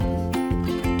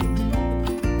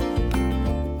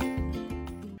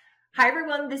Hi,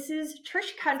 everyone. This is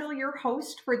Trish Kendall, your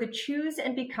host for the Choose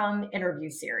and Become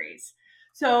interview series.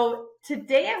 So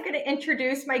today I'm going to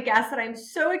introduce my guest that I'm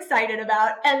so excited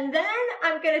about, and then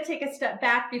I'm going to take a step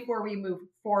back before we move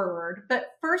forward.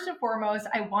 But first and foremost,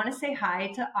 I want to say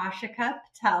hi to Aashika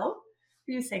Patel.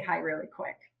 Will you say hi really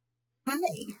quick?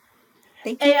 Hi.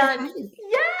 Thank you for having me.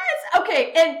 Yes.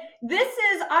 Okay. And this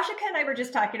is Aashika and I were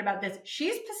just talking about this.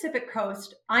 She's Pacific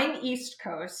Coast. I'm East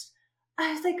Coast.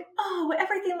 I was like, oh,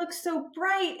 everything looks so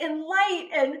bright and light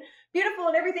and beautiful,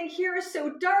 and everything here is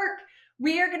so dark.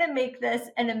 We are going to make this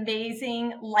an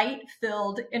amazing,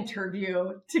 light-filled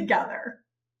interview together.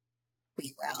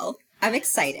 We will. I'm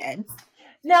excited.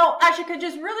 Now, Aashika,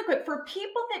 just really quick, for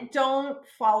people that don't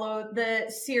follow the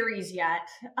series yet,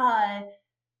 I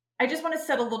just want to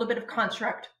set a little bit of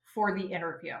construct for the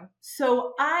interview.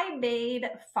 So I made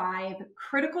 5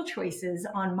 critical choices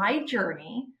on my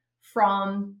journey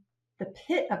from the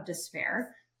pit of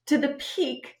despair to the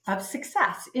peak of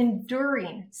success,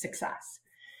 enduring success.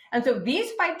 And so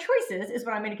these 5 choices is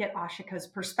what I'm going to get Aashika's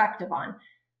perspective on.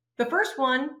 The first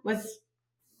one was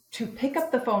to pick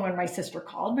up the phone when my sister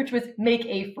called, which was make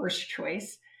a first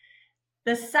choice.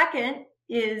 The second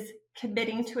is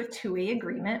committing to a 2-way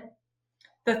agreement.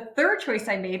 The third choice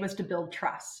I made was to build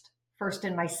trust, first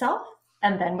in myself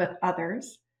and then with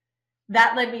others.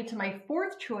 That led me to my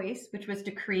 4th choice, which was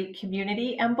to create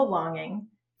community and belonging.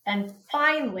 And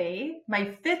finally,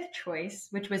 my 5th choice,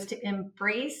 which was to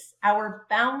embrace our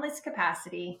boundless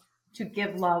capacity to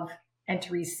give love and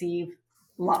to receive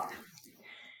love.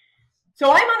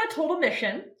 So I'm on a total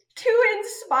mission to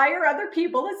inspire other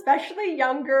people, especially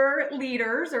younger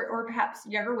leaders or perhaps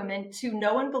younger women, to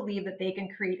know and believe that they can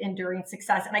create enduring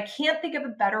success. And I can't think of a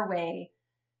better way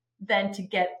than to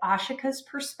get Aashika's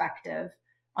perspective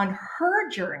on her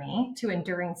journey to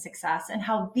enduring success and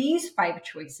how these 5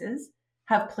 choices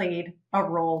have played a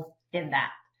role in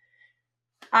that.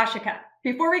 Aashika,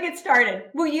 before we get started,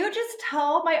 will you just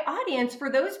tell my audience, for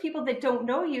those people that don't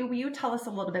know you, will you tell us a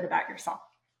little bit about yourself?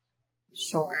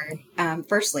 Sure.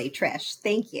 Firstly, Trish,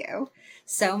 thank you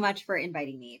so much for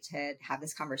inviting me to have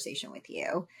this conversation with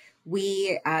you.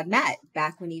 We met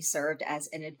back when you served as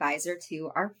an advisor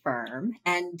to our firm,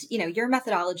 and your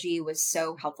methodology was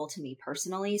so helpful to me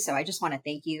personally. So I just want to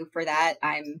thank you for that.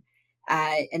 I'm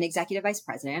an executive vice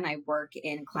president. I work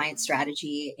in client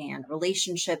strategy and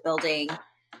relationship building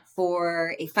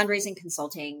for a fundraising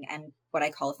consulting and what I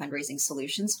call a fundraising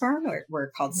solutions firm, or we're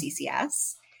called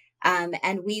CCS.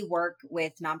 And we work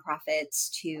with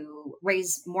nonprofits to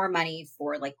raise more money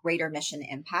for like greater mission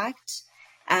impact.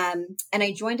 And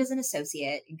I joined as an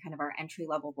associate in kind of our entry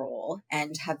level role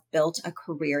and have built a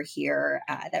career here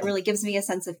that really gives me a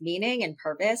sense of meaning and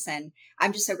purpose. And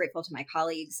I'm just so grateful to my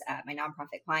colleagues, my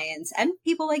nonprofit clients, and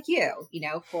people like you,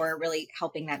 for really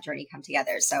helping that journey come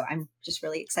together. So I'm just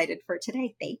really excited for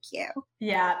today. Thank you.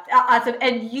 Yeah, awesome.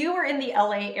 And you are in the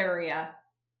LA area.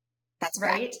 That's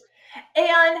right. Correct.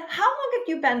 And how long have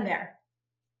you been there?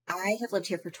 I have lived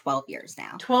here for 12 years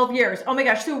now. 12 years. Oh my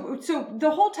gosh. So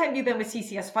the whole time you've been with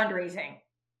CCS fundraising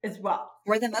as well?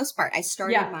 For the most part. I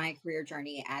started my career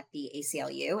journey at the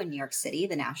ACLU in New York City,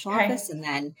 the national office, and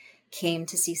then came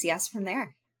to CCS from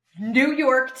there. New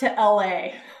York to LA.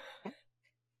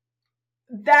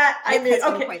 That, I mean,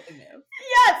 okay. Quite the move.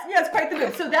 Yes, quite the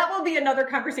move. So that will be another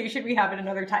conversation we have at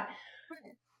another time.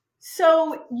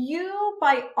 So you,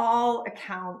 by all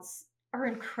accounts, are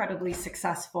incredibly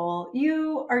successful.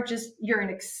 You're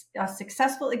a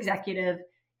successful executive,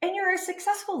 and you're a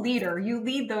successful leader. You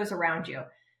lead those around you.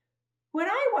 What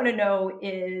I want to know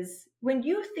is, when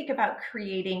you think about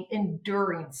creating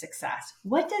enduring success,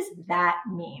 what does that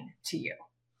mean to you?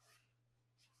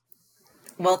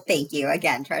 Well, thank you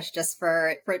again, Trish, just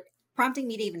for prompting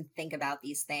me to even think about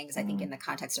these things. I think in the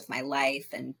context of my life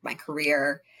and my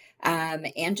career,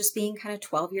 and just being kind of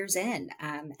 12 years in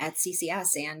at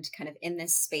CCS and kind of in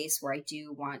this space where I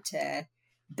do want to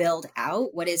build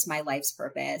out what is my life's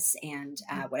purpose and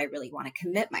what I really want to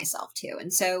commit myself to.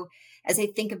 And so as I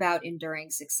think about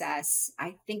enduring success,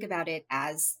 I think about it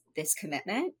as this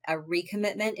commitment, a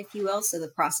recommitment, if you will. So the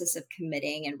process of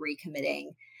committing and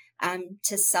recommitting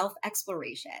to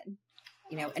self-exploration,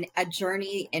 a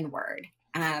journey inward.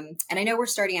 And I know we're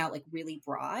starting out like really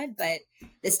broad, but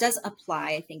this does apply,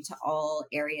 I think, to all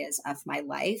areas of my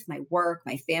life, my work,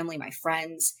 my family, my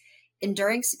friends.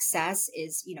 Enduring success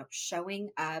is,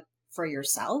 showing up for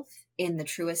yourself in the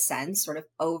truest sense, sort of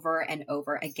over and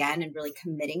over again, and really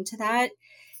committing to that.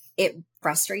 It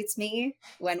frustrates me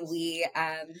when we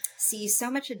see so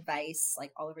much advice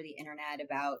like all over the internet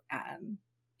about,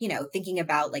 thinking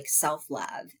about like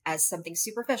self-love as something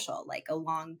superficial, like a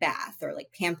long bath or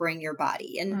like pampering your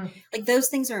body. And Mm. like those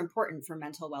things are important for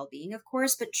mental well-being, of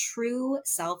course, but true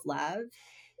self-love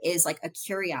is like a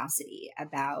curiosity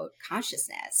about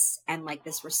consciousness and like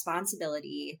this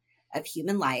responsibility of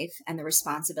human life and the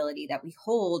responsibility that we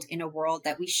hold in a world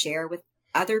that we share with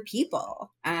other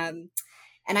people. And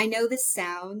I know this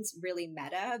sounds really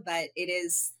meta, but it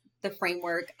is the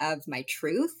framework of my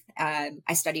truth.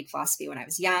 I studied philosophy when I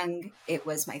was young. It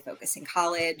was my focus in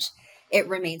college. It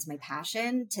remains my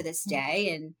passion to this day.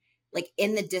 And like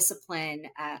in the discipline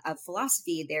of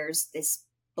philosophy, there's this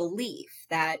belief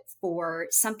that for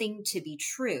something to be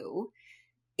true,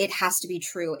 it has to be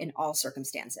true in all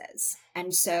circumstances.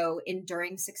 And so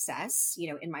enduring success,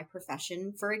 in my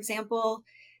profession, for example,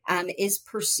 is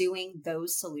pursuing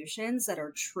those solutions that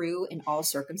are true in all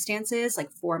circumstances,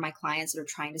 like for my clients that are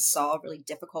trying to solve really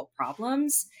difficult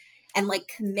problems, and like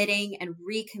committing and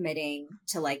recommitting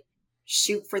to like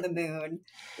shoot for the moon,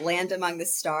 land among the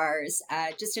stars,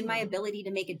 just in my ability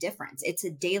to make a difference. It's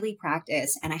a daily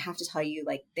practice. And I have to tell you,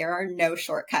 like, there are no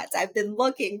shortcuts. I've been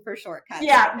looking for shortcuts.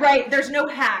 Yeah, right. There's no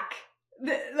hack.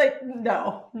 Like,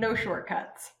 no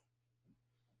shortcuts.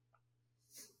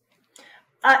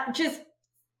 Just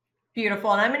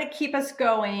beautiful. And I'm going to keep us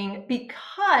going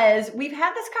because we've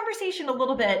had this conversation a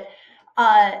little bit.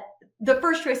 The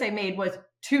first choice I made was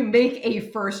to make a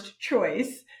first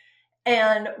choice.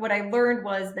 And what I learned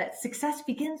was that success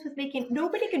begins with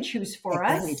nobody can choose for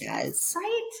us. It really does.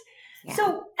 Right? Yeah.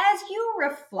 So as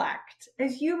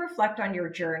you reflect on your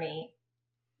journey,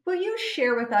 will you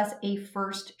share with us a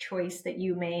first choice that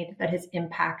you made that has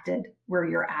impacted where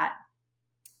you're at?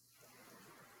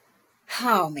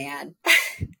 Oh, man.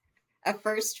 A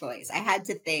first choice. I had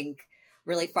to think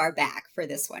really far back for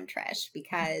this one, Trish,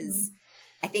 because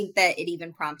I think that it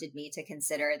even prompted me to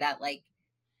consider that like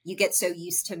you get so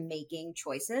used to making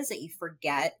choices that you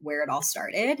forget where it all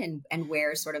started and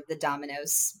where sort of the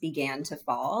dominoes began to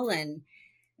fall. And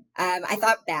I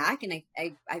thought back and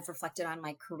I've reflected on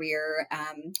my career,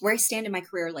 where I stand in my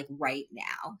career, like right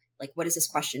now, like, what does this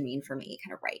question mean for me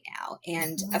kind of right now?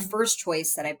 And a first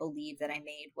choice that I believe that I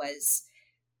made was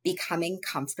becoming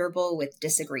comfortable with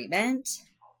disagreement.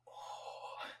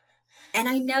 And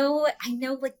I know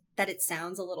like that it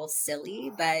sounds a little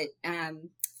silly, but,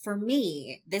 for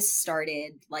me, this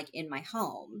started like in my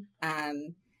home.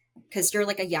 Because you're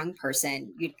like a young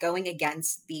person, you're going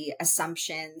against the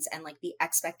assumptions and like the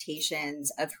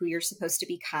expectations of who you're supposed to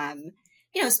become,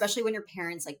 especially when your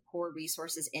parents like pour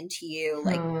resources into you.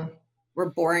 Like we're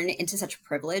born into such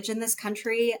privilege in this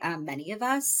country, many of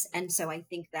us. And so I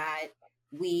think that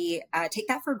we take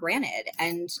that for granted.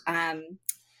 And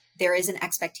there is an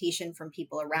expectation from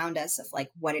people around us of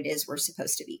like what it is we're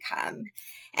supposed to become.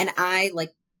 And I,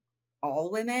 like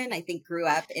all women, I think, grew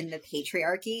up in the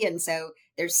patriarchy. And so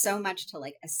there's so much to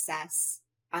like assess,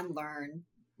 unlearn,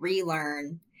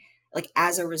 relearn, like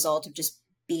as a result of just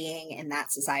being in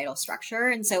that societal structure.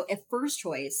 And so a first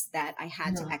choice that I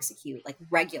had to execute like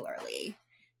regularly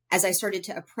as I started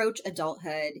to approach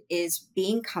adulthood is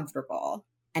being comfortable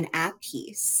and at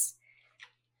peace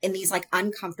in these like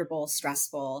uncomfortable,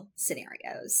 stressful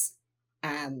scenarios.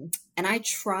 And I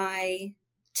try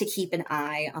to keep an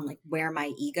eye on like where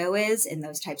my ego is in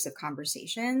those types of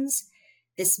conversations.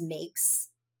 This makes,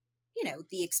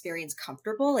 the experience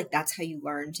comfortable. Like that's how you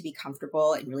learn to be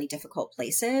comfortable in really difficult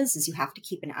places, is you have to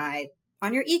keep an eye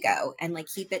on your ego and like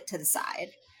keep it to the side.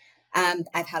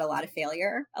 I've had a lot of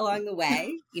failure along the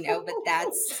way, but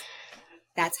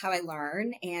that's how I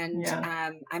learn. And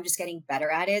I'm just getting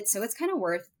better at it. So it's kind of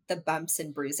worth the bumps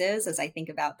and bruises as I think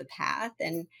about the path.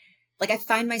 And like I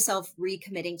find myself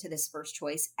recommitting to this first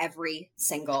choice every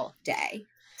single day.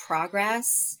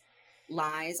 Progress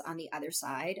lies on the other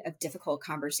side of difficult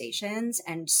conversations.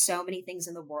 And so many things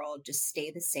in the world just stay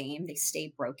the same. They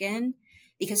stay broken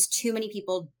because too many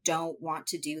people don't want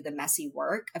to do the messy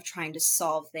work of trying to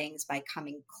solve things by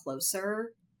coming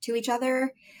closer to each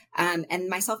other, and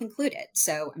myself included.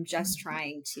 So I'm just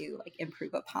trying to like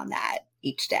improve upon that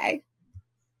each day.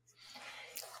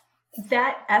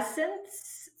 That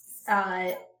essence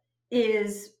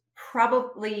is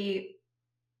probably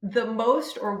the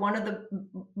most, or one of the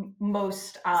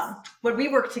most, when we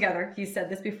worked together, you said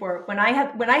this before, when I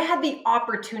had the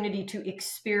opportunity to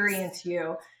experience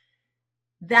you,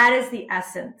 that is the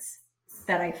essence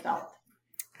that I felt.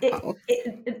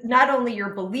 It not only your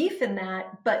belief in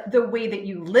that, but the way that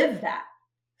you live that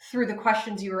through the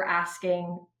questions you were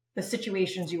asking, the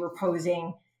situations you were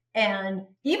posing, and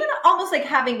even almost like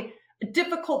having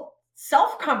difficult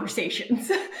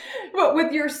self-conversations but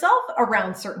with yourself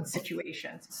around certain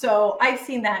situations. So I've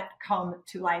seen that come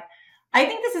to life. I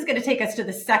think this is going to take us to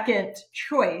the second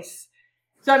choice.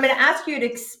 So I'm going to ask you to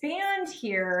expand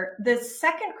here. The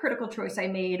second critical choice I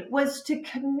made was to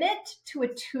commit to a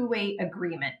two-way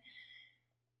agreement.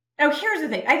 Now, here's the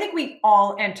thing. I think we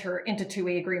all enter into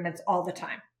two-way agreements all the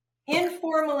time,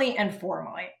 informally and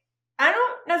formally. I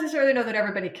don't necessarily know that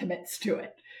everybody commits to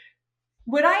it.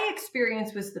 What I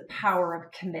experienced was the power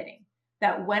of committing.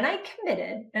 That when I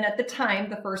committed, and at the time,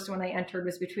 the first one I entered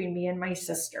was between me and my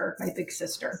sister, my big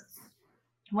sister.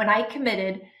 When I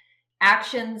committed,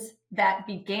 actions that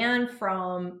began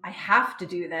from, I have to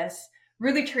do this,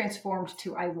 really transformed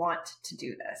to, I want to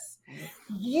do this.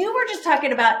 You were just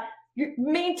talking about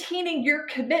maintaining your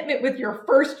commitment with your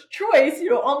first choice,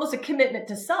 almost a commitment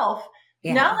to self.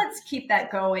 Yeah. Now let's keep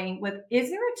that going with, is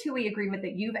there a two-way agreement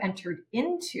that you've entered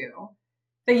into,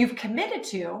 that you've committed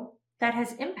to, that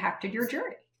has impacted your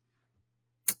journey?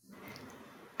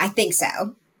 I think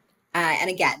so. And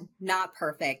again, not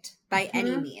perfect by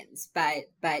any means,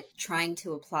 but trying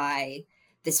to apply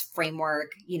this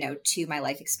framework, to my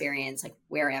life experience, like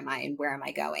where am I and where am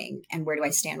I going and where do I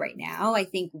stand right now? I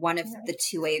think one of the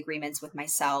two-way agreements with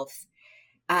myself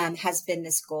has been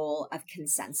this goal of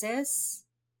consensus,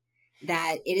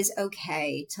 that it is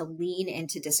okay to lean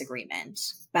into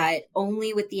disagreement, but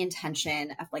only with the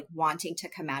intention of like wanting to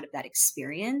come out of that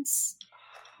experience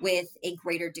with a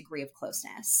greater degree of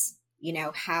closeness.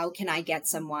 How can I get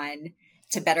someone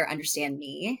to better understand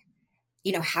me?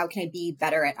 How can I be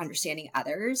better at understanding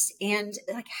others? And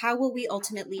like, how will we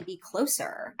ultimately be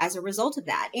closer as a result of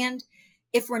that? And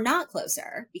if we're not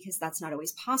closer, because that's not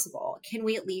always possible, can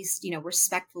we at least,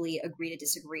 respectfully agree to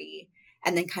disagree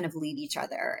and then kind of leave each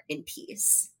other in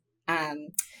peace?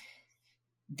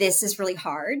 This is really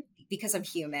hard because I'm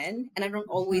human and I don't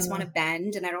always want to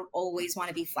bend and I don't always want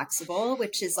to be flexible,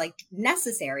 which is like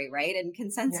necessary, right? And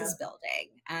consensus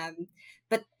building.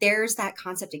 But there's that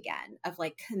concept again of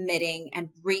like committing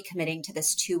and recommitting to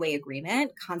this two-way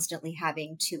agreement, constantly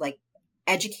having to like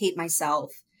educate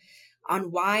myself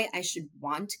on why I should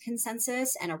want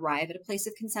consensus and arrive at a place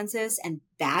of consensus. And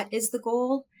that is the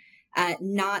goal.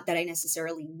 Not that I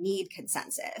necessarily need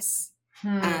consensus.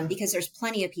 Because there's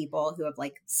plenty of people who have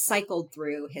like cycled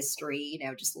through history,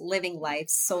 just living life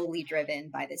solely driven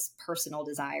by this personal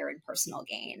desire and personal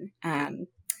gain.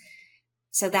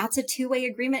 So that's a two-way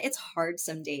agreement. It's hard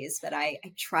some days, but I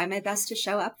try my best to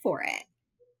show up for it.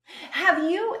 Have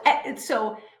you,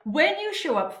 so when you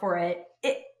show up for it,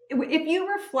 if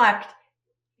you reflect,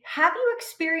 have you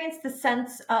experienced the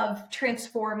sense of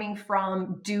transforming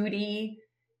from duty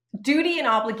and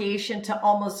obligation to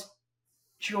almost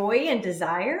joy and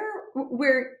desire,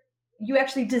 where you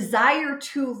actually desire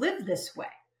to live this way?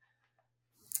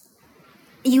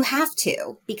 You have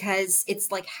to, because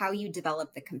it's like how you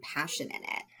develop the compassion in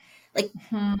it. Like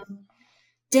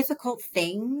difficult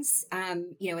things,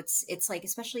 it's like,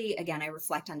 especially again, I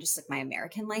reflect on just like my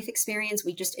American life experience.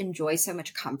 We just enjoy so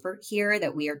much comfort here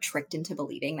that we are tricked into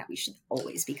believing that we should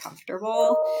always be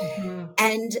comfortable.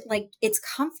 And like, it's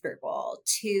comfortable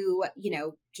to,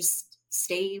 just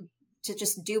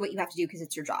just do what you have to do because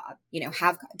it's your job,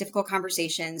 have difficult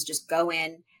conversations, just go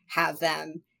in, have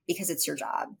them because it's your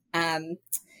job. I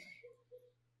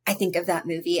think of that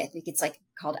movie. I think it's like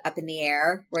called Up in the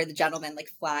Air, where the gentleman like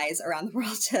flies around the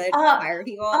world to fire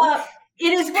people.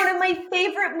 It is one of my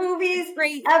favorite movies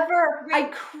ever. I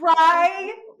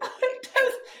cry.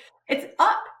 It's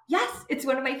Up. Yes, it's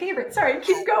one of my favorites. Sorry,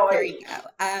 keep going. There you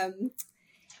go.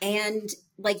 And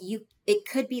like it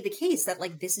could be the case that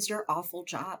like, this is your awful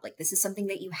job. Like this is something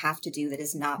that you have to do that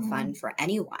is not fun for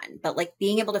anyone, but like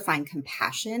being able to find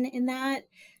compassion in that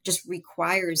just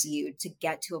requires you to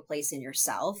get to a place in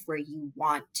yourself where you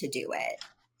want to do it.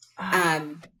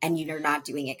 And you're not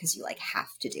doing it because you like have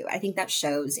to do it. I think that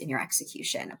shows in your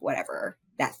execution of whatever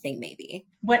that thing may be.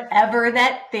 Whatever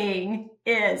that thing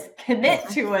is, commit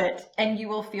to it and you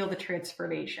will feel the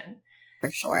transformation. For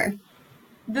sure.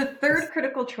 The third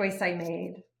critical choice I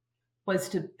made was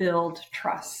to build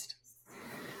trust.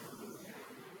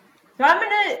 So I'm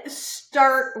going to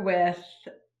start with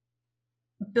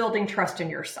building trust in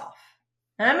yourself.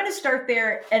 And I'm going to start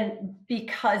there, and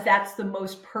because that's the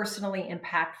most personally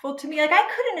impactful to me. Like, I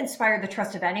couldn't inspire the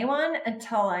trust of anyone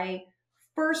until I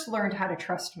first learned how to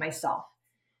trust myself.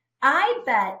 I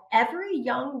bet every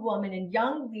young woman and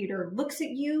young leader looks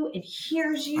at you and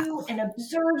hears you and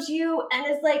observes you and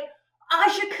is like,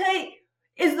 Aashika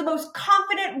is the most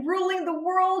confident ruling the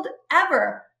world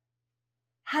ever.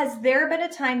 Has there been a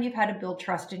time you've had to build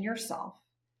trust in yourself?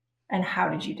 And how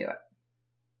did you do it?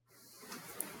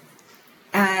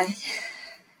 I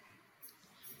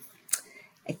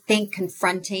think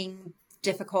confronting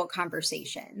difficult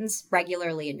conversations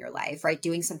regularly in your life, right?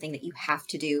 Doing something that you have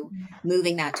to do,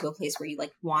 moving that to a place where you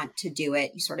like want to do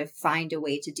it. You sort of find a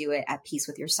way to do it at peace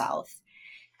with yourself.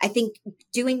 I think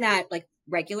doing that like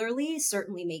regularly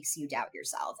certainly makes you doubt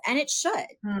yourself. And it should,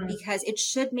 Hmm. because it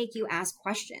should make you ask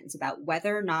questions about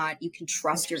whether or not you can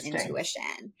trust your Interesting.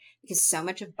 intuition. Because so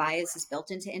much of bias is built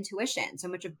into intuition. So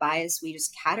much of bias we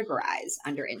just categorize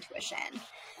under intuition.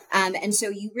 And so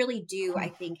you really do, I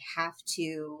think, have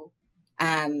to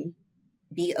um,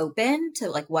 be open to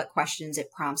like what questions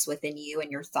it prompts within you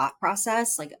and your thought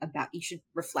process. Like about, you should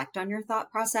reflect on your thought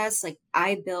process. Like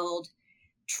I build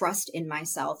trust in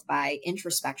myself by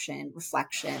introspection,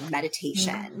 reflection, Hmm.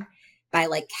 meditation, by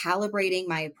like calibrating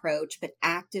my approach, but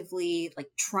actively like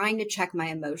trying to check my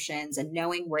emotions and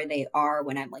knowing where they are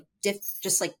when I'm like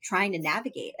just like trying to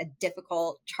navigate a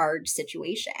difficult charged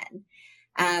situation.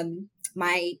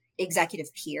 My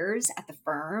executive peers at the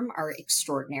firm are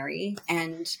extraordinary,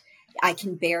 and I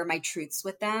can bear my truths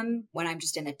with them when I'm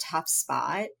just in a tough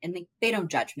spot, and they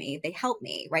don't judge me. They help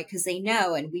me, right? Because they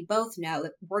know, and we both know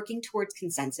that working towards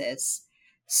consensus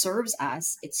serves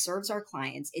us, it serves our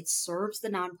clients, it serves the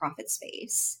nonprofit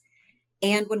space.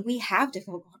 And when we have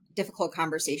difficult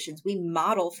conversations, we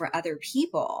model for other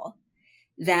people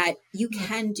that you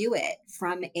can do it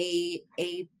from a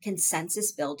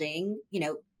consensus building,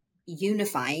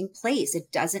 unifying place.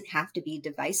 It doesn't have to be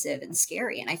divisive and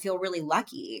scary. And I feel really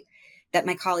lucky that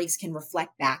my colleagues can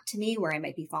reflect back to me where I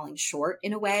might be falling short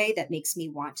in a way that makes me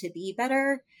want to be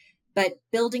better. But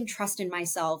building trust in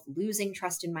myself, losing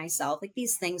trust in myself, like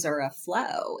these things are a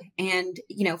flow. And,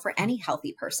 for any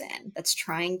healthy person that's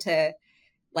trying to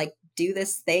like do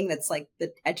this thing that's like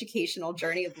the educational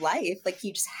journey of life, like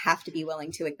you just have to be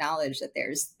willing to acknowledge that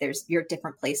there's you're at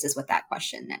different places with that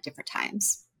question at different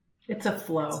times. It's a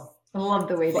flow. I love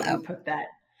the way that you Flow. put that.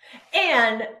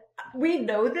 And we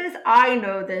know this. I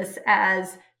know this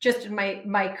as just in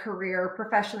my career,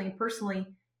 professionally and personally.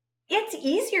 It's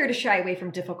easier to shy away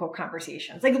from difficult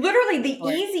conversations. Like literally, the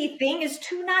Or easy thing is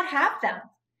to not have them,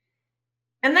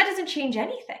 and that doesn't change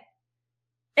anything.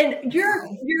 And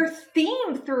no. your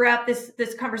theme throughout this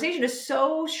conversation is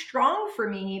so strong for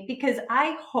me because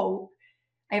I hope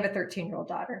I have a 13-year-old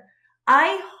daughter.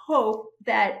 I hope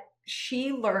that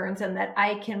she learns and that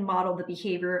I can model the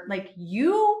behavior like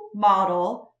you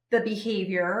model the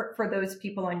behavior for those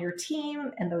people on your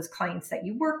team and those clients that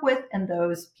you work with and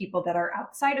those people that are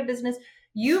outside of business.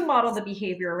 You model the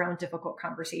behavior around difficult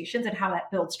conversations and how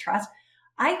that builds trust.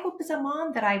 I hope as a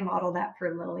mom that I model that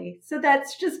for Lily. So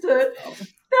that's just a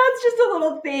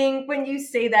little thing. When you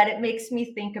say that, it makes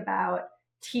me think about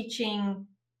teaching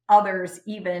others,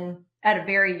 even at a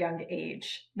very young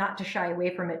age, not to shy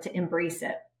away from it, to embrace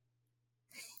it.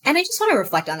 And I just want to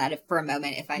reflect on that for a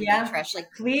moment, if I may, Yeah, Trish.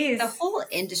 Like the please. whole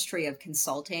industry of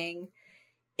consulting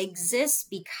exists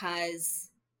because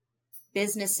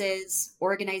businesses,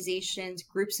 organizations,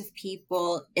 groups of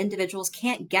people, individuals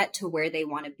can't get to where they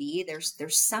want to be. There's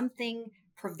something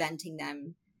preventing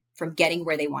them from getting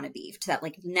where they want to be, to that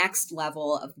like next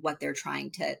level of what they're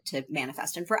trying to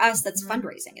manifest. And for us, that's Mhm.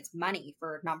 fundraising. It's money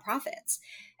for nonprofits.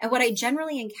 And what I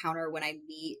generally encounter when I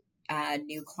meet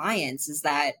new clients is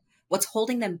that what's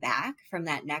holding them back from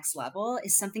that next level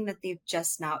is something that they've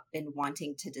just not been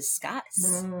wanting to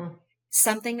discuss, Mm.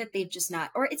 something that they've just not,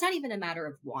 or it's not even a matter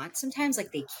of want. Sometimes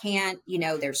like they can't,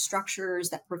 there's structures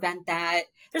that prevent that.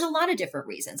 There's a lot of different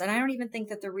reasons. And I don't even think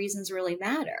that the reasons really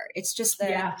matter. It's just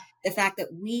Yeah. the fact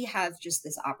that we have just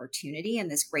this opportunity and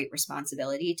this great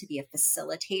responsibility to be a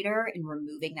facilitator in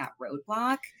removing that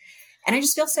roadblock. And I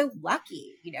just feel so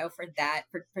lucky, for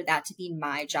that to be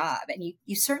my job. And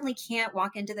you certainly can't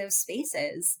walk into those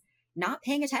spaces not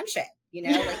paying attention,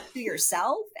 like to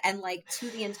yourself and like to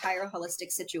the entire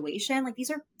holistic situation. Like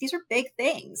these are big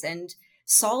things, and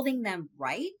solving them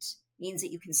right means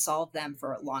that you can solve them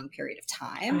for a long period of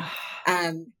time.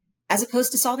 Um, as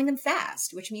opposed to solving them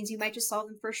fast, which means you might just solve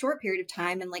them for a short period of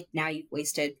time. And like now you've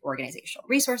wasted organizational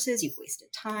resources, you've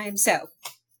wasted time. So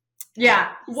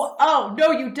yeah. Yeah. Well, oh,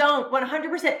 no, you don't.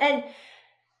 100%. And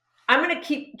I'm going to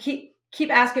keep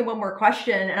asking one more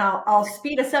question, and I'll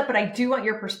speed us up, but I do want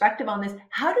your perspective on this.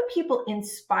 How do people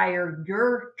inspire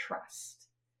your trust?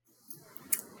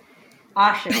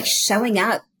 By Ashika. showing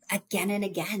up again and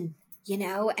again,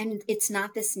 and it's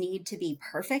not this need to be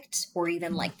perfect or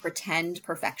even like pretend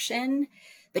perfection,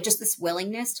 but just this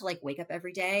willingness to like wake up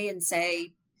every day and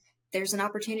say, there's an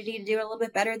opportunity to do it a little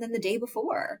bit better than the day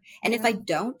before. And if I Yeah.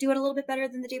 don't do it a little bit better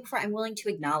than the day before, I'm willing to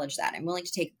acknowledge that. I'm willing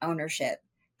to take ownership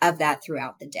of that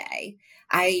throughout the day.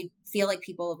 I feel like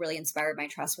people really inspired my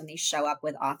trust when they show up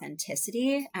with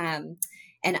authenticity. And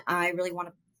I really want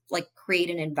to like create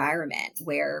an environment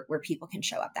where people can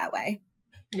show up that way.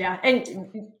 Yeah.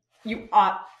 And you,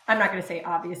 I'm not going to say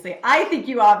obviously. I think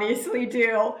you obviously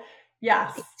do.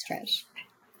 Yes. Thanks, Trish.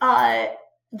 Uh,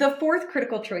 the fourth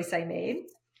critical choice I made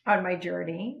on my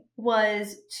journey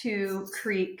was to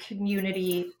create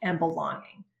community and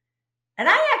belonging. And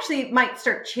I actually might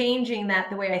start changing that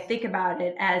the way I think about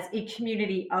it as a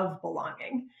community of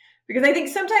belonging. Because I think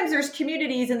sometimes there's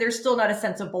communities and there's still not a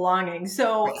sense of belonging.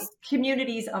 So Right.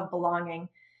 communities of belonging.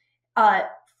 Uh,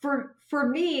 for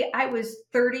me, I was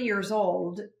 30 years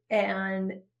old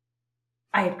and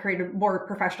I had created more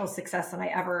professional success than I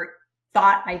ever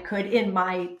thought I could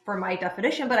for my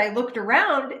definition. But I looked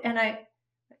around and I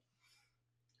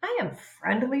am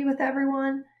friendly with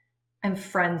everyone. I'm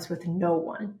friends with no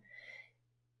one.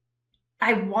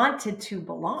 I wanted to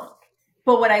belong.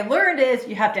 But what I learned is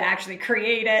you have to actually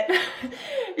create it.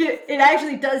 It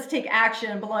actually does take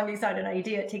action. Belonging is not an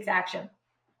idea, it takes action.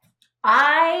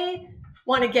 I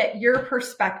want to get your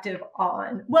perspective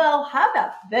on, well, how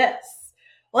about this?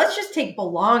 Let's just take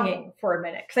belonging for a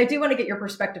minute, because I do want to get your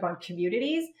perspective on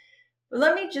communities.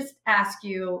 Let me just ask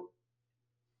you,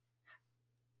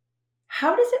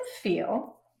 how does it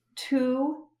feel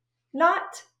to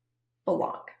not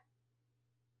belong?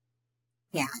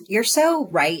 Yeah, you're so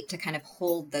right to kind of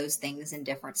hold those things in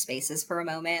different spaces for a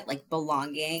moment, like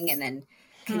belonging and then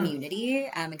community,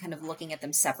 and kind of looking at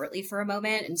them separately for a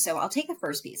moment. And so I'll take the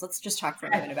first piece. Let's just talk for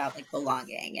a moment about like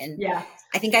belonging. And Yeah.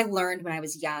 I think I learned when I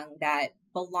was young that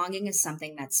belonging is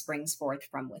something that springs forth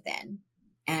from within.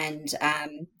 And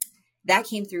that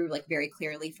came through like very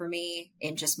clearly for me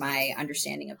in just my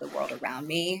understanding of the world around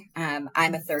me.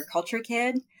 I'm a third culture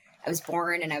kid. I was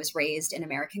born and I was raised in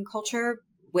American culture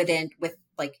with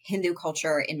like Hindu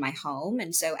culture in my home.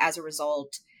 And so as a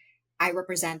result, I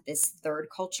represent this third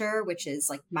culture, which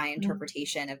is like my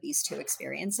interpretation of these two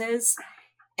experiences.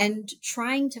 And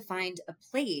trying to find a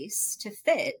place to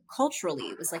fit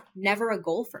culturally was like never a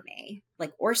goal for me,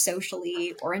 like, or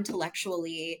socially or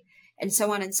intellectually and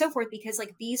so on and so forth, because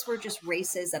like these were just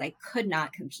races that I could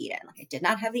not compete in. Like I did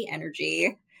not have the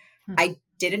energy. I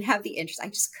didn't have the interest. I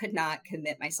just could not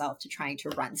commit myself to trying to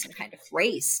run some kind of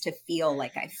race to feel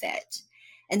like I fit.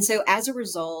 And so as a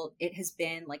result, it has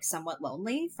been like somewhat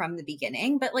lonely from the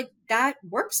beginning, but like that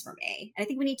works for me. And I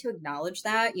think we need to acknowledge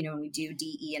that, you know, when we do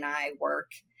DE and I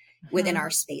work within our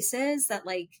spaces, that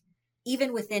like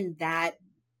even within that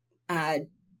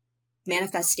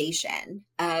manifestation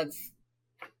of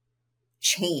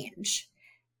change,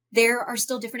 there are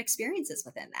still different experiences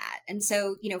within that. And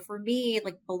so, you know, for me,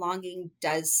 like belonging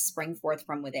does spring forth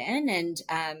from within. And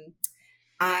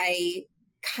I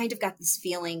kind of got this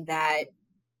feeling that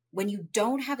when you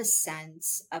don't have a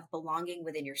sense of belonging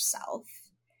within yourself,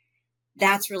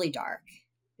 that's really dark.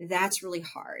 That's really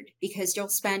hard because you'll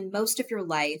spend most of your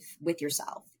life with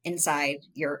yourself inside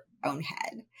your own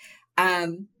head.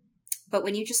 But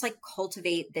when you just like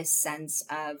cultivate this sense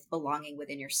of belonging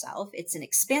within yourself, it's an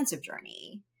expansive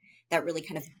journey that really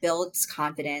kind of builds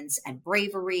confidence and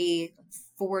bravery,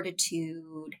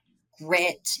 fortitude,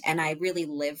 grit. And I really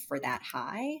live for that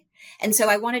high. And so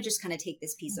I want to just kind of take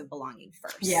this piece of belonging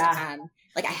first. Yeah.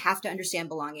 Like I have to understand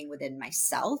belonging within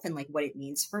myself and like what it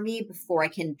means for me before I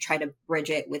can try to bridge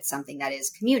it with something that is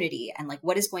community and like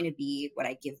what is going to be what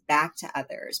I give back to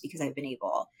others because I've been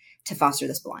able to foster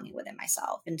this belonging within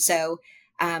myself. And so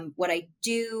what I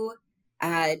do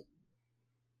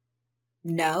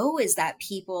know is that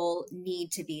people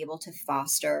need to be able to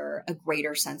foster a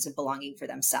greater sense of belonging for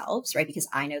themselves, right? Because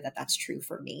I know that that's true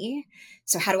for me.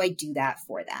 So how do I do that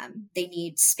for them? They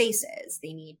need spaces,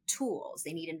 they need tools,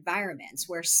 they need environments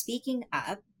where speaking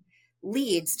up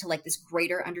leads to like this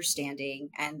greater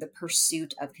understanding and the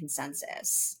pursuit of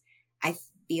consensus. I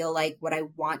feel like what I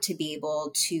want to be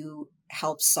able to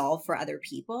help solve for other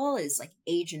people is like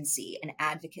agency and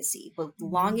advocacy, but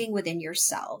belonging within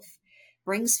yourself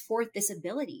brings forth this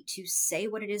ability to say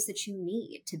what it is that you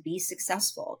need to be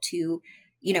successful, to,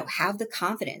 you know, have the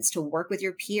confidence to work with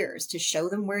your peers, to show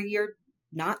them where you're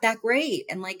not that great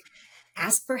and like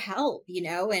ask for help, you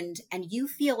know, and you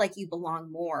feel like you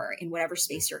belong more in whatever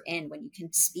space you're in when you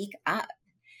can speak up.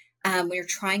 When you're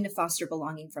trying to foster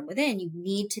belonging from within, you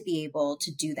need to be able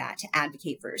to do that, to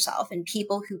advocate for yourself. And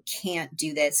people who can't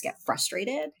do this get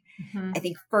frustrated. I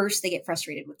think first they get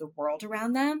frustrated with the world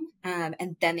around them,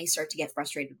 and then they start to get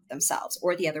frustrated with themselves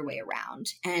or the other way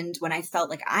around. And when I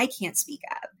felt like I can't speak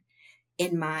up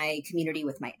in my community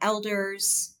with my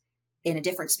elders, in a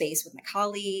different space with my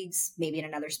colleagues, maybe in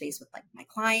another space with like my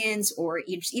clients, or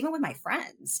even with my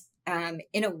friends,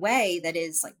 in a way that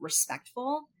is like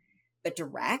respectful but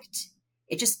direct,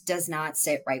 it just does not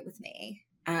sit right with me.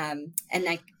 And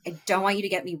I don't want you to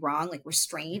get me wrong, like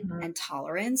restraint Mhm. and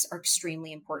tolerance are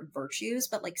extremely important virtues,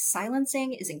 but like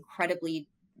silencing is incredibly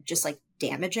just like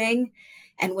damaging.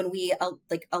 And when we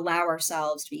like allow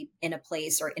ourselves to be in a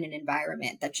place or in an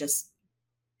environment that just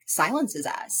silences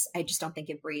us, I just don't think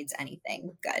it breeds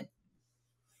anything good.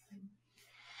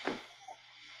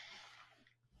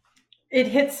 It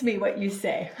hits me what you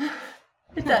say.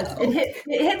 It does. Oh,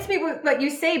 It hits me with what you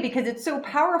say because it's so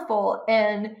powerful.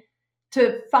 And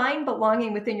to find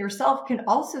belonging within yourself can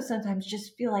also sometimes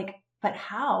just feel like, but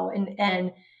how?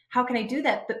 And how can I do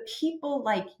that? But people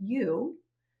like you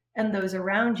and those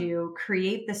around you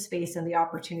create the space and the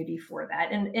opportunity for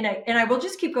that. And I will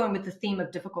just keep going with the theme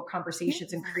of difficult yeah.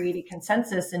 conversations and creating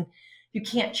consensus. And you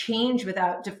can't change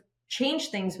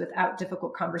things without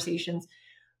difficult conversations.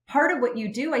 Part of what you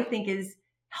do, I think, is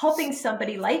helping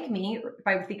somebody like me. If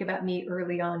I think about me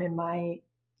early on in my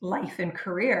life and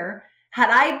career, had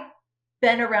I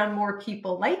been around more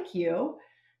people like you,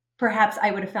 perhaps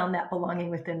I would have found that belonging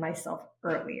within myself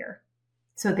earlier.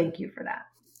 So thank you for that.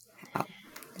 Oh,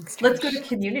 thanks, Let's go to Trish.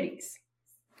 communities.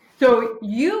 So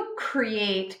you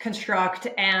create, construct,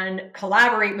 and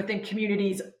collaborate within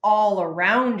communities all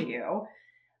around you.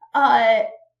 Uh,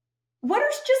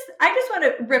 I just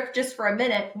want to rip just for a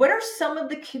minute. What are some of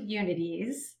the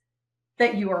communities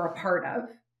that you are a part of?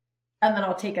 And then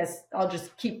I'll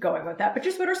just keep going with that. But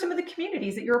just what are some of the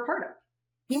communities that you're a part of?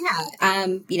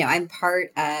 Yeah. I'm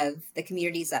part of the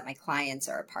communities that my clients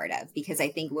are a part of because I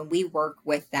think when we work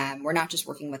with them, we're not just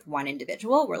working with one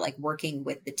individual, we're like working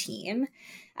with the team.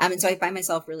 And so I find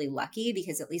myself really lucky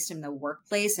because at least in the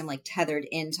workplace, I'm like tethered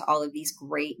into all of these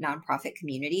great nonprofit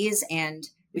communities and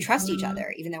we trust each Mhm.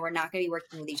 other, even though we're not going to be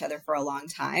working with each other for a long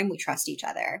time. We trust each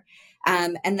other.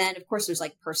 And then, of course, there's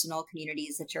like personal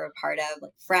communities that you're a part of,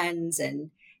 like friends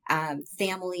and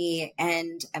family,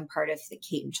 and I'm part of the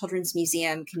Caton Children's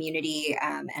Museum community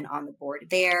and on the board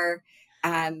there.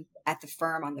 At the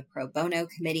firm on the pro bono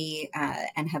committee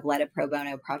and have led a pro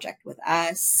bono project with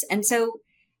us. And so,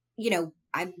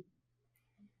 I'm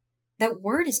that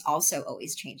word is also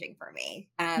always changing for me.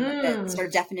 The Hmm. sort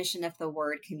of definition of the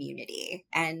word community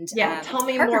and Yeah, tell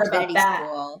me more Harvard about Divinity that.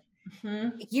 School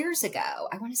Mhm. years ago.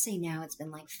 I want to say now it's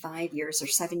been like 5 years or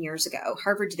 7 years ago.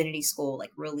 Harvard Divinity School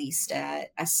like released a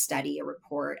study, a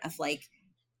report of like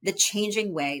the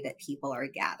changing way that people are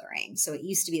gathering. So it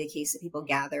used to be the case that people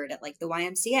gathered at like the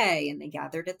YMCA and they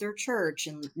gathered at their church.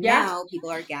 And Yeah. now people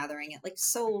are gathering at like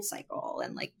Soul Cycle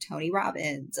and like Tony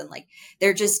Robbins. And like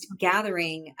they're just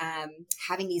gathering,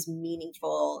 having these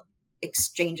meaningful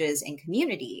exchanges in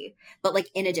community, but like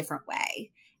in a different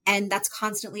way. And that's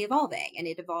constantly evolving and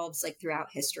it evolves like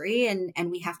throughout history. And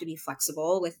we have to be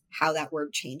flexible with how that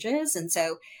word changes. And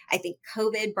so I think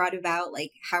COVID brought about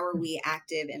like how are we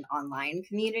active in online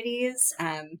communities?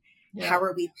 How Yeah.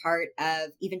 are we part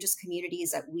of even just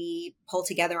communities that we pull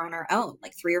together on our own,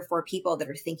 like 3 or 4 people that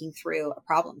are thinking through a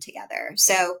problem together?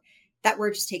 So that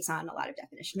word just takes on a lot of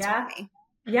definitions for Yeah. me.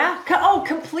 Yeah. Oh,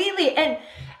 completely. And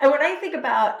when I think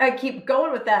about, I keep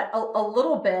going with that a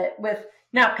little bit with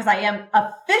now because I am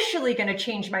officially going to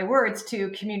change my words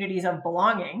to communities of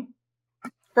belonging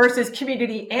versus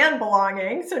community and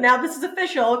belonging. So now this is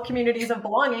official, communities of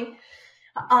belonging.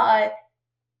 Uh,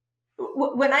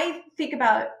 when I think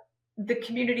about the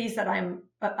communities that I'm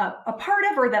a part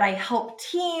of or that I help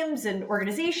teams and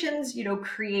organizations,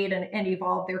 create and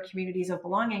evolve their communities of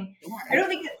belonging, I Sure. don't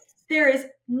think that there is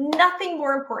nothing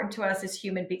more important to us as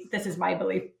human beings. This is my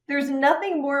belief. There's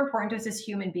nothing more important to us as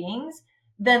human beings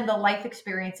than the life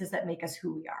experiences that make us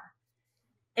who we are.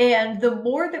 And the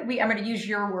more that I'm going to use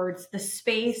your words, the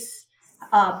space,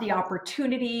 the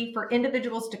opportunity for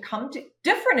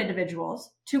different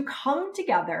individuals to come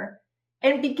together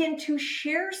and begin to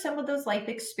share some of those life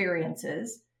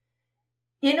experiences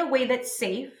in a way that's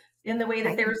safe, in the way that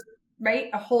Right. there's, right,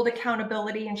 a hold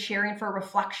accountability and sharing for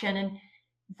reflection. And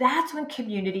that's when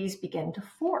communities begin to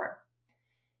form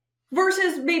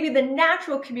versus maybe the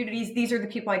natural communities. These are the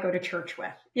people I go to church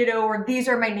with, or these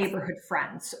are my neighborhood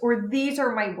friends, or these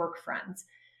are my work friends.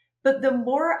 But the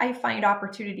more I find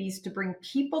opportunities to bring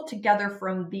people together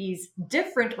from these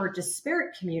different or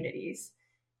disparate communities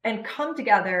and come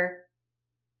together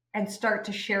and start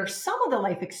to share some of the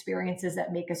life experiences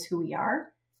that make us who we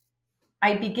are,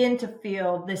 I begin to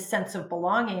feel this sense of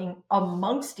belonging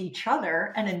amongst each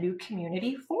other and a new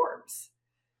community forms.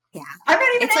 Yeah. I'm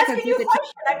not even It's like a asking you group a of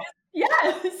question. people.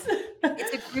 Yes.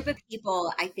 It's a group of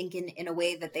people, I think, in a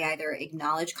way that they either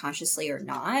acknowledge consciously or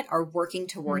not, are working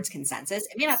towards consensus.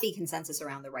 It may not be consensus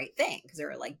around the right thing because there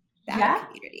are like bad Yeah.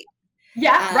 communities.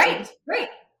 Yeah. Um, Right. Right.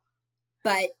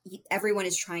 but everyone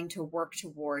is trying to work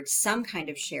towards some kind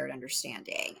of shared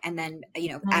understanding. And then,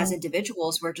 as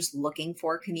individuals, we're just looking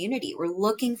for community. We're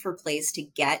looking for place to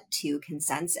get to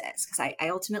consensus. Because I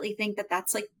ultimately think that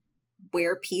that's like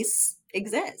where peace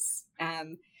exists.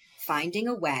 Finding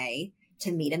a way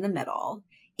to meet in the middle,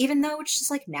 even though it's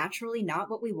just like naturally not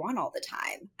what we want all the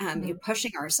time.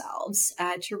 Pushing ourselves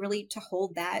to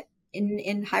hold that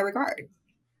in high regard.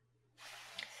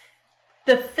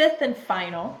 The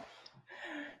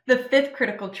fifth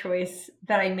critical choice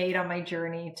that I made on my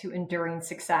journey to enduring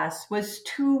success was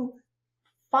to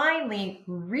finally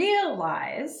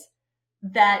realize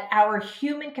that our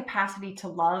human capacity to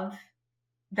love,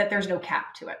 that there's no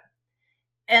cap to it.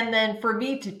 And then for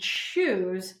me to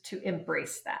choose to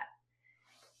embrace that.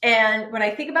 And when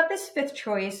I think about this fifth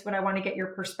choice, what I want to get your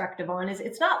perspective on is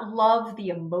it's not love the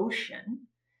emotion,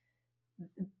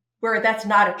 where that's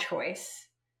not a choice.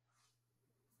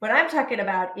 What I'm talking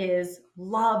about is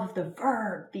love the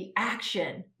verb, the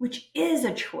action, which is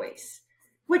a choice,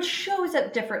 which shows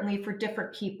up differently for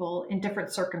different people in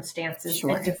different circumstances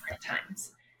at different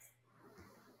times.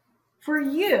 For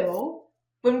you,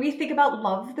 when we think about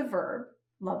love the verb,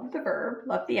 love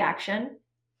the action,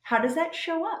 how does that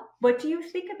show up? What do you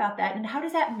think about that? And how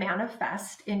does that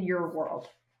manifest in your world?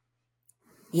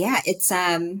 Yeah, it's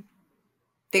not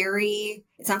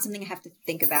something I have to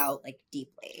think about like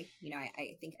deeply.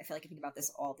 I feel like I think about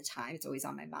this all the time. It's always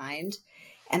on my mind.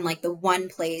 And like the one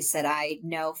place that I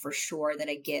know for sure that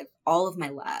I give all of my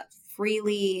love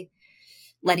freely,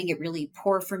 letting it really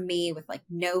pour from me with like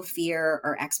no fear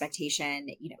or expectation,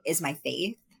 is my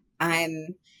faith.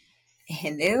 I'm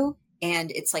Hindu,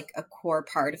 and it's like a core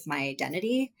part of my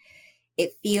identity.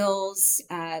 It feels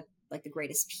like the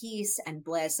greatest peace and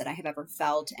bliss that I have ever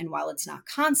felt. And while it's not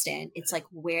constant, it's like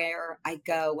where I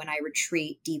go when I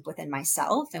retreat deep within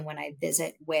myself and when I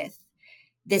visit with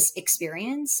this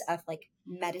experience of like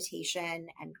meditation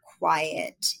and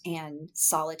quiet and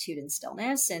solitude and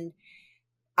stillness. And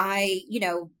I,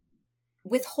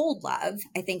 withhold love.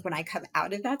 I think when I come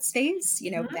out of that space,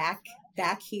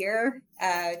 back here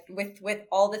with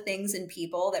all the things and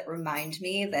people that remind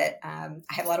me that I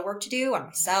have a lot of work to do on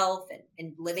myself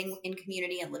and living in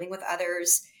community and living with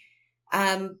others.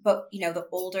 But the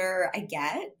older I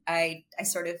get, I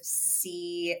sort of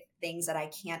see things that I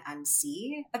can't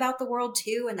unsee about the world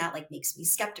too. And that like makes me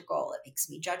skeptical. It makes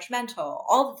me judgmental,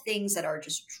 all the things that are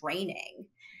just draining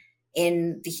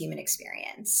in the human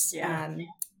experience. Yeah.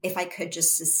 If I could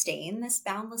just sustain this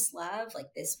boundless love,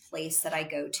 like this place that I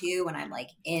go to when I'm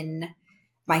like in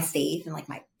my faith and like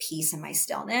my peace and my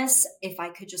stillness, if I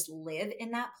could just live in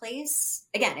that place,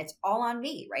 again, it's all on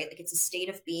me, right? Like it's a state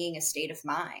of being, a state of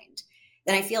mind.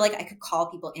 Then I feel like I could call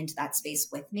people into that space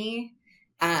with me.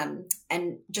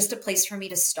 And just a place for me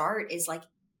to start is like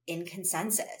in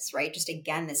consensus, right? Just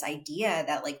again, this idea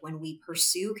that like when we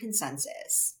pursue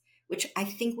consensus, which I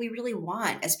think we really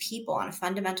want as people on a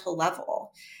fundamental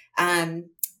level,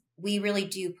 we really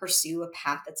do pursue a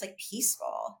path that's like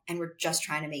peaceful, and we're just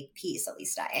trying to make peace. At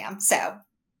least I am. So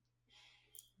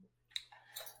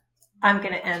I'm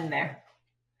going to end there.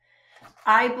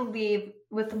 I believe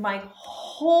with my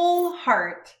whole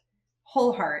heart,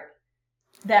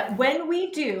 that when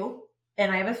we do,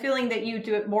 and I have a feeling that you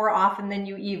do it more often than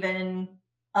you even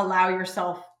allow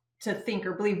yourself to think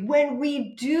or believe, when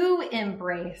we do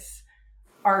embrace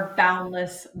our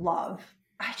boundless love,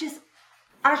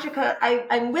 Aashika,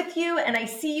 I'm with you and I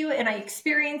see you and I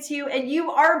experience you, and you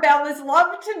are boundless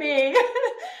love to me.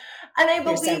 And I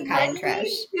believe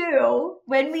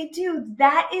when we do,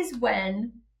 that is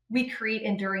when we create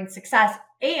enduring success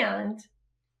and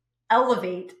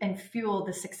elevate and fuel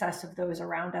the success of those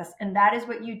around us. And that is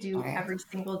what you do every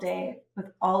single day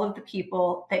with all of the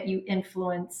people that you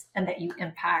influence and that you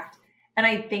impact. And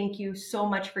I thank you so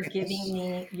much for giving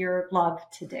me your love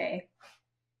today.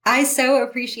 I so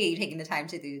appreciate you taking the time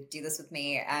to do this with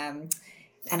me. And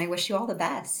I wish you all the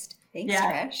best. Thanks,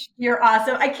 Trish. You're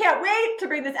awesome. I can't wait to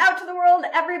bring this out to the world.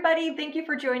 Everybody, thank you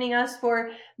for joining us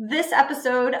for this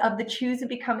episode of the Choose and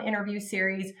Become interview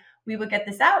series. We will get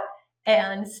this out,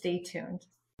 and stay tuned.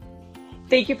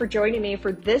 Thank you for joining me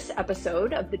for this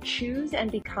episode of the Choose and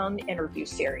Become interview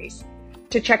series.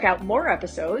 To check out more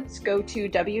episodes, go to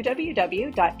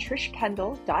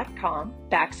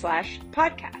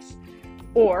www.trishkendall.com/podcast.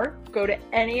 Or go to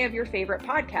any of your favorite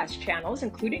podcast channels,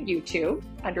 including YouTube,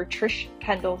 under Trish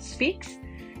Kendall Speaks,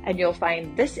 and you'll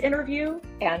find this interview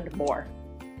and more.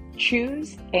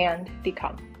 Choose and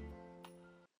become.